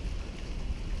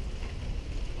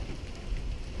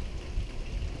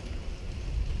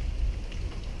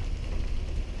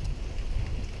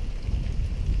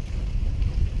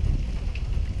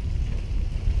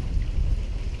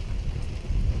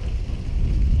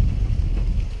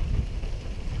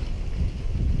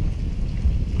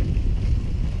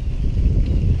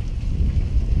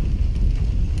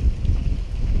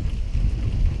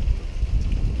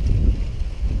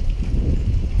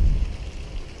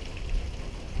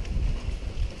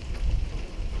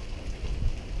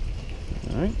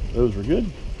 Alright, those are good.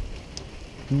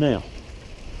 Now,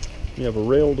 we have a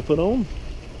rail to put on.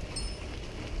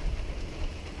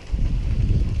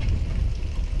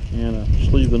 And I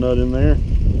just leave the nut in there.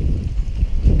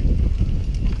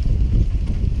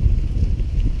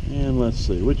 Let's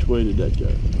see, which way did that go?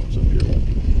 That was up here.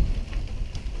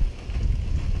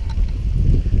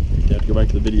 You have to go back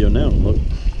to the video now and look.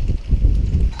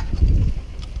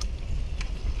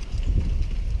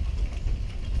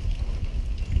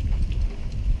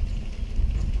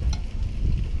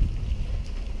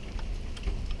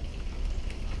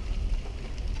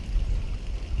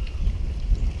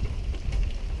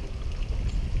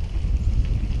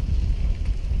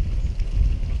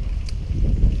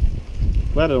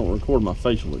 Glad I don't record my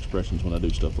facial expressions when I do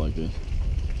stuff like this.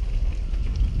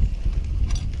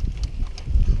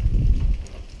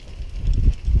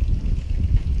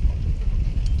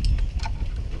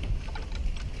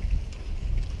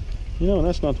 You know,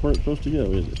 that's not where it's supposed to go,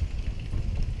 is it?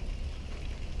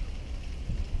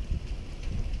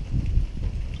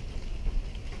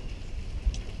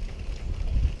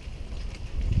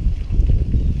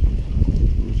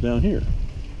 It's down here.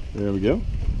 There we go.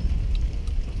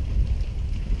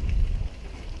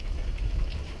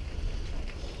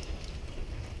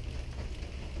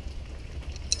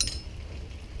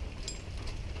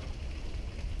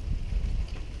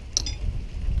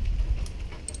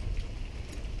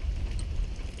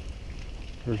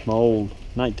 There's my old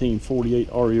 1948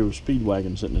 REO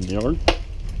Speedwagon sitting in the yard.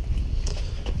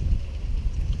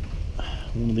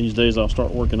 One of these days I'll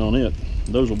start working on it.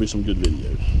 Those will be some good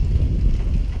videos.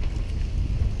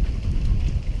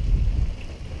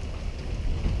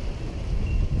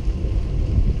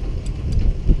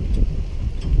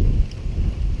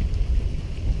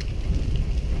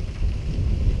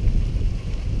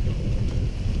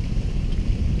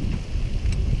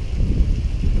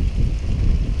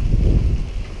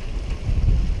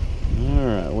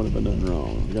 What have I done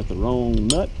wrong? I got the wrong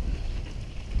nut,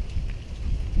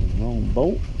 the wrong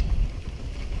bolt.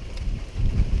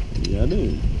 Yeah, I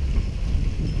do.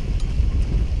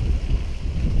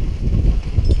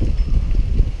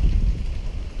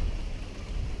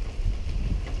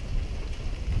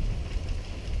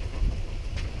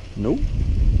 Nope,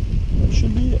 that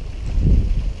should be it.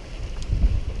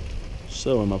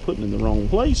 So, am I putting it in the wrong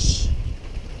place?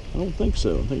 I don't think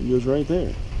so. I think it goes right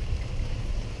there.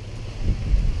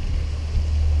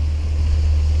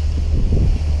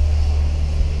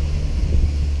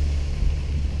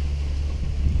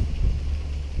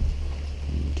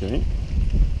 Okay.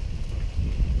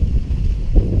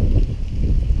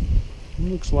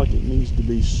 Looks like it needs to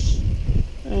be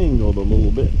angled a little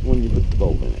bit when you put the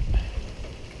bolt in it,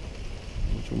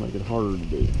 which will make it harder to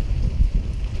do.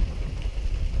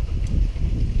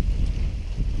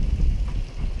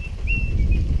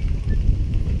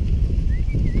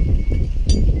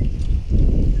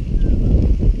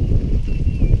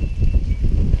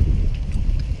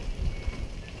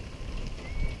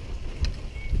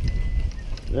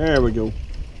 There we go.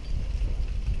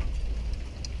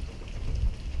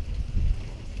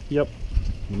 Yep,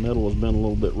 the metal has been a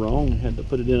little bit wrong. Had to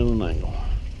put it in at an angle.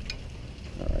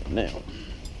 Alright, now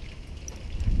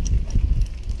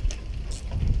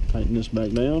tighten this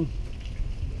back down.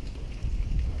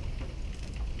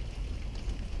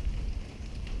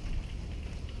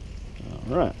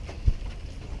 Alright.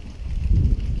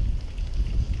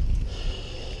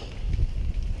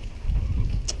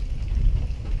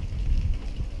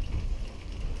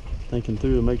 Thinking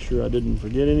through to make sure I didn't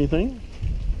forget anything.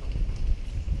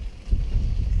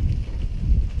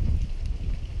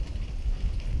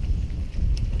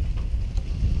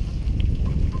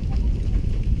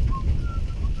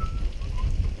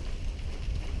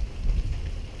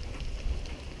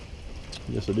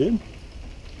 Yes, I did.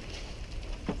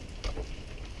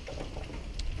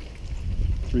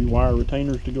 3 wire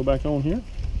retainers to go back on here.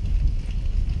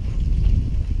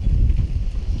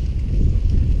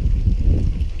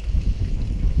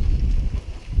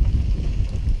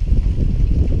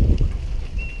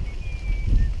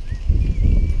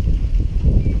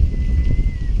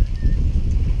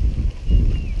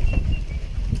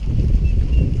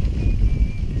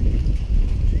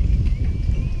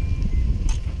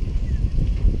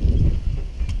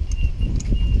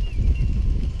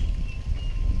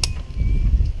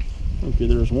 Okay,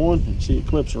 there's one, and see it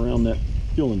clips around that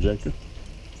fuel injector.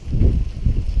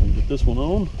 So get this one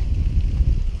on.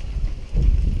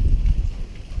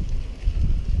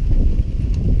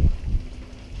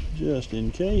 Just in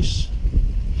case.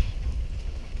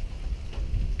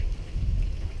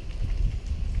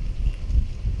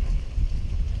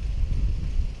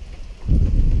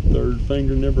 Third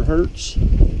finger never hurts.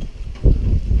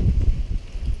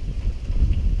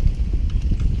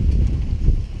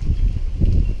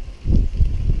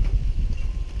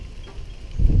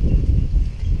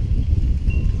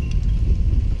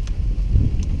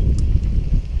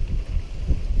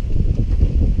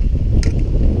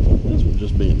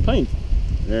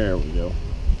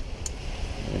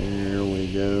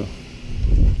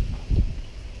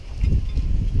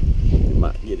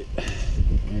 not get it.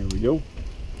 There we go.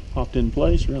 Popped in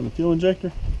place around the fuel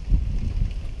injector.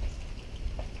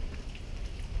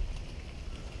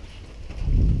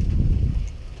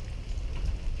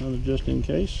 Another just in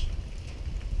case.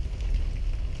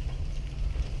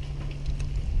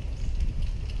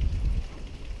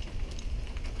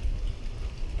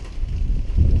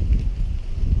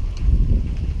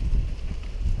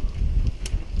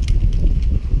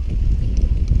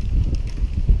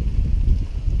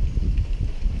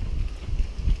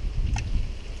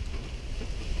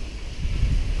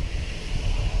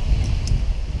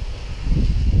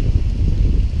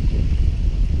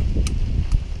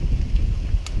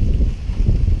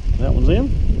 That one's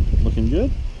in, looking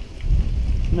good.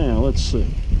 Now let's see,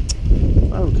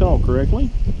 if I recall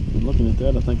correctly, looking at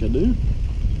that I think I do,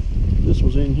 this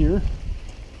was in here.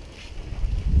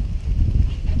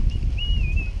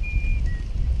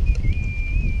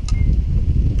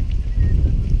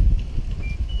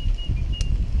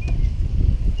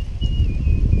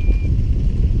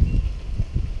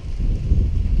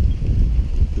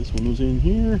 This one was in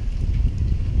here,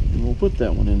 and we'll put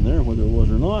that one in there whether it was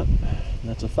or not.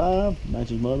 That's a 5,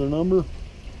 matches my other number.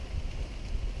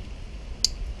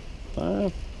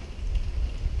 5.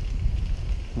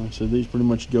 Like I said, these pretty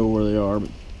much go where they are,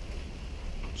 but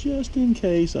just in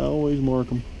case, I always mark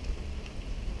them.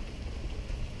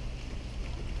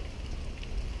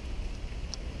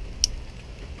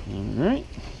 Alright.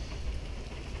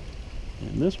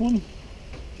 And this one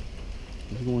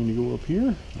is going to go up here.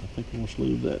 I think we'll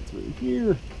sleeve that through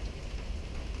here.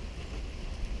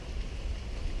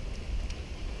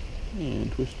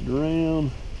 And twist it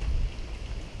around.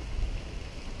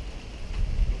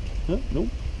 Oh, nope,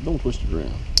 don't twist it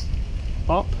around.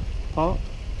 Pop, pop,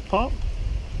 pop.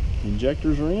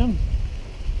 Injectors are in.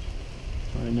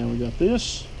 All right, now we got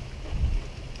this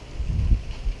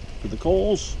for the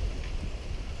coils.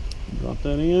 Drop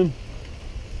that in.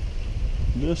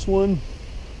 This one.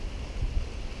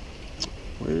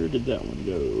 Where did that one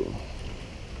go?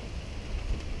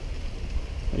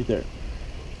 Right there.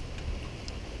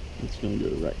 It's going to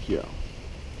go right here.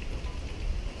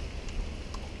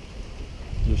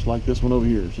 Just like this one over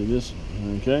here. See this?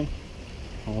 Okay.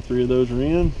 All 3 of those are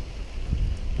in.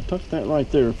 I tucked that right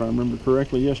there if I remember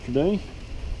correctly yesterday.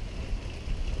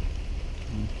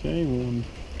 Okay, 1,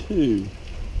 2.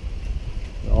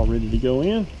 They're all ready to go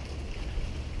in.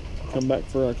 Come back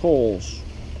for our coils.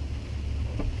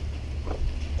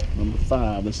 Number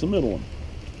 5. That's the middle one.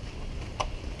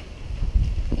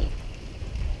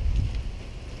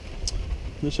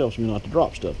 This helps me not to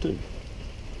drop stuff too.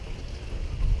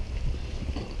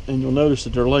 And you'll notice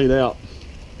that they're laid out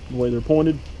the way they're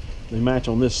pointed. They match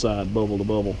on this side, bubble to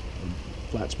bubble,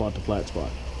 flat spot to flat spot.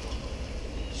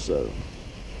 So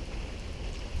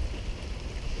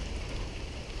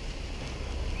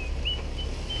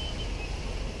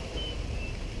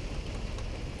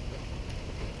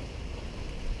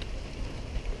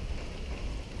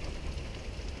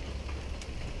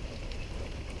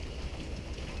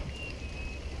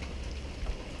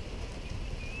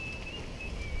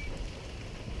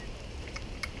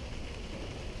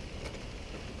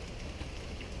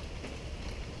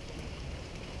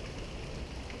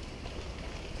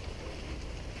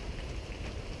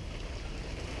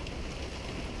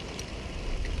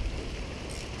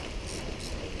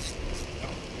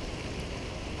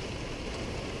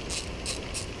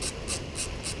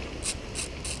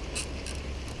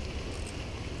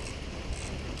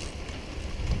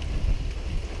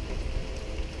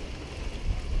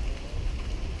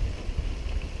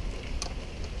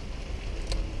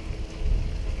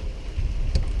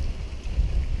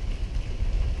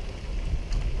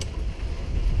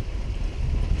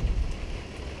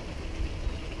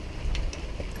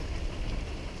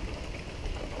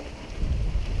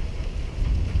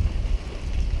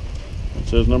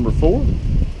it says number 4.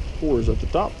 4 is at the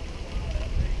top.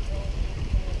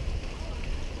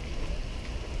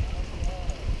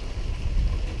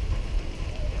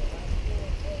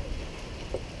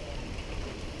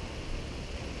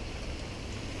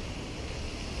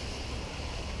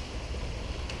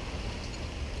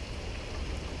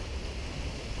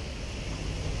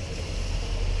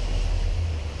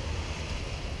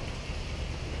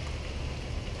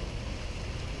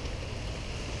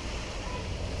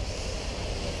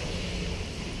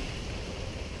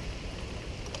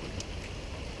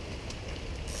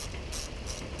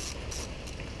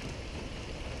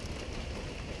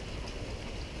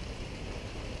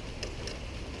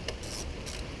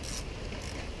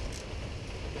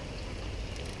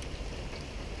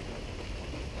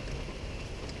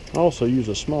 I also use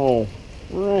a small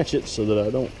ratchet so that I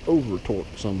don't over torque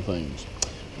some things.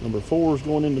 Number 4 is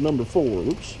going into number 4.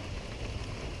 Oops.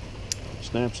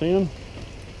 Snaps in.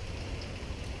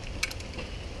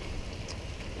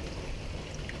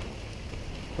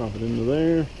 Drop it into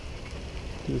there.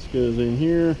 This goes in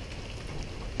here.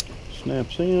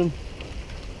 Snaps in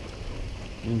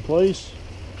place.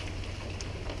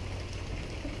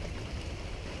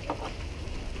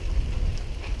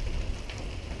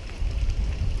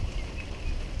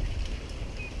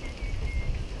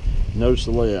 Notice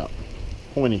the layout,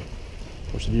 pointy.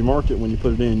 Of course, if you marked it when you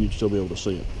put it in, you'd still be able to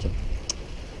see it. So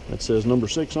that says number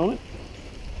 6 on it.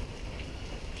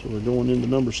 So we're going into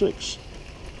number 6.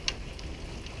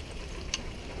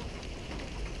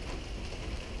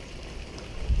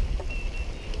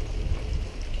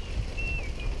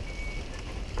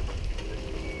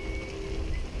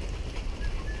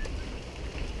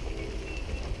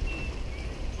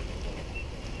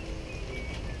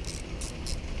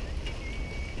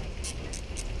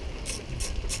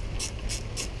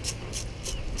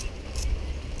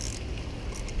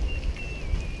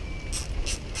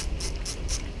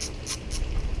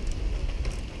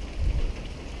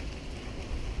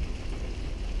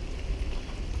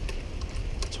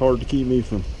 Hard to keep me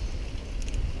from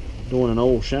doing an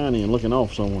old shiny and looking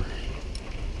off somewhere.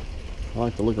 I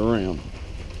like to look around.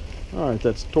 Alright,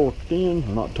 that's torqued in,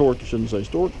 or not torqued, I shouldn't say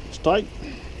torqued. It's tight.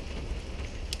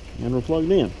 And we're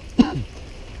plugged in.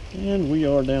 And we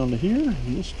are down to here,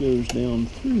 and this goes down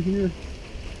through here.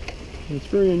 It's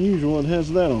very unusual it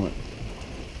has that on it.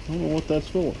 I don't know what that's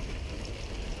for.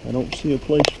 I don't see a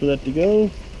place for that to go.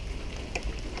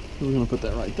 So we're going to put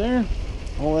that right there.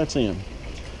 All that's in.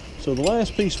 So the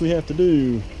last piece we have to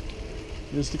do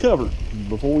is the cover.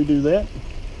 Before we do that,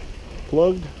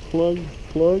 plug,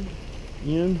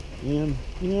 in, and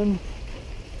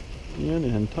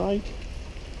tight,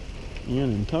 in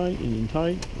and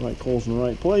tight, right coil's in the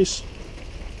right place.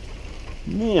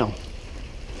 Now,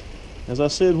 as I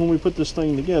said when we put this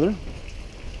thing together,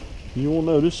 you will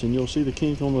notice, and you'll see the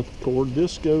kink on the cord,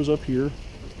 this goes up here,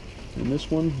 and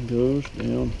this one goes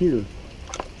down here.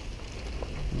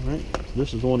 Alright, so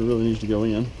this is the one that really needs to go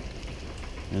in.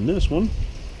 And this one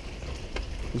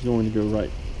is going to go right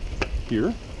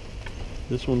here.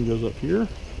 This one goes up here.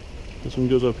 This one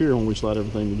goes up here when we slide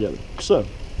everything together. So,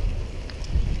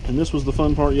 and this was the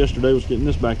fun part yesterday, was getting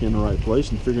this back in the right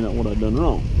place and figuring out what I'd done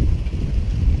wrong.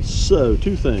 So,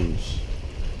 2 things.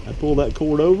 I pull that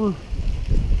cord over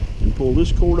and pull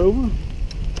this cord over.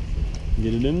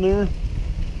 Get it in there.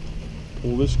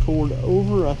 Pull this cord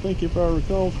over, I think if I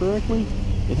recall correctly.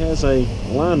 It has a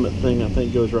alignment thing I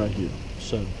think goes right here.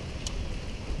 So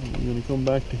I'm going to come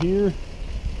back to here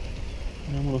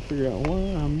and I'm going to figure out why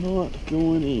I'm not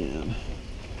going in.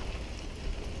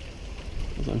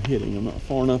 Because I'm hitting, I'm not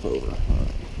far enough over.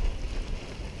 Alright.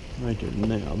 Right there,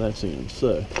 now that's in.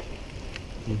 So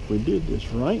if we did this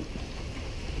right,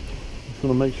 I'm just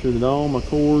going to make sure that all my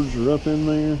cords are up in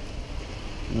there.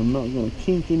 And I'm not going to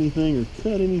kink anything or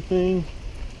cut anything.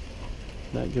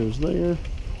 That goes there.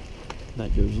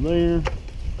 That goes there.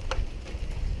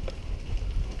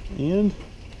 And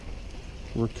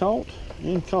we're caught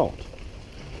and caught.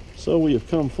 So we have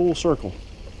come full circle.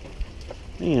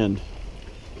 And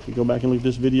if you go back and look at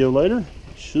this video later,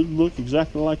 it should look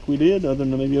exactly like we did, other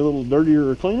than maybe a little dirtier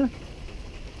or cleaner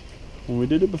when we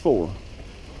did it before.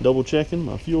 Double checking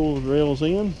my fuel rails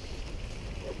in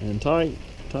and tight.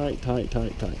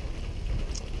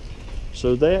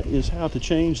 So that is how to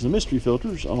change the mystery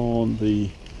filters on the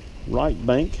right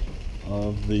bank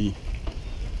of the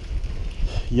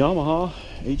Yamaha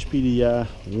HPDI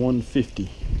 150,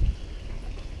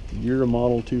 year of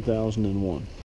model 2001.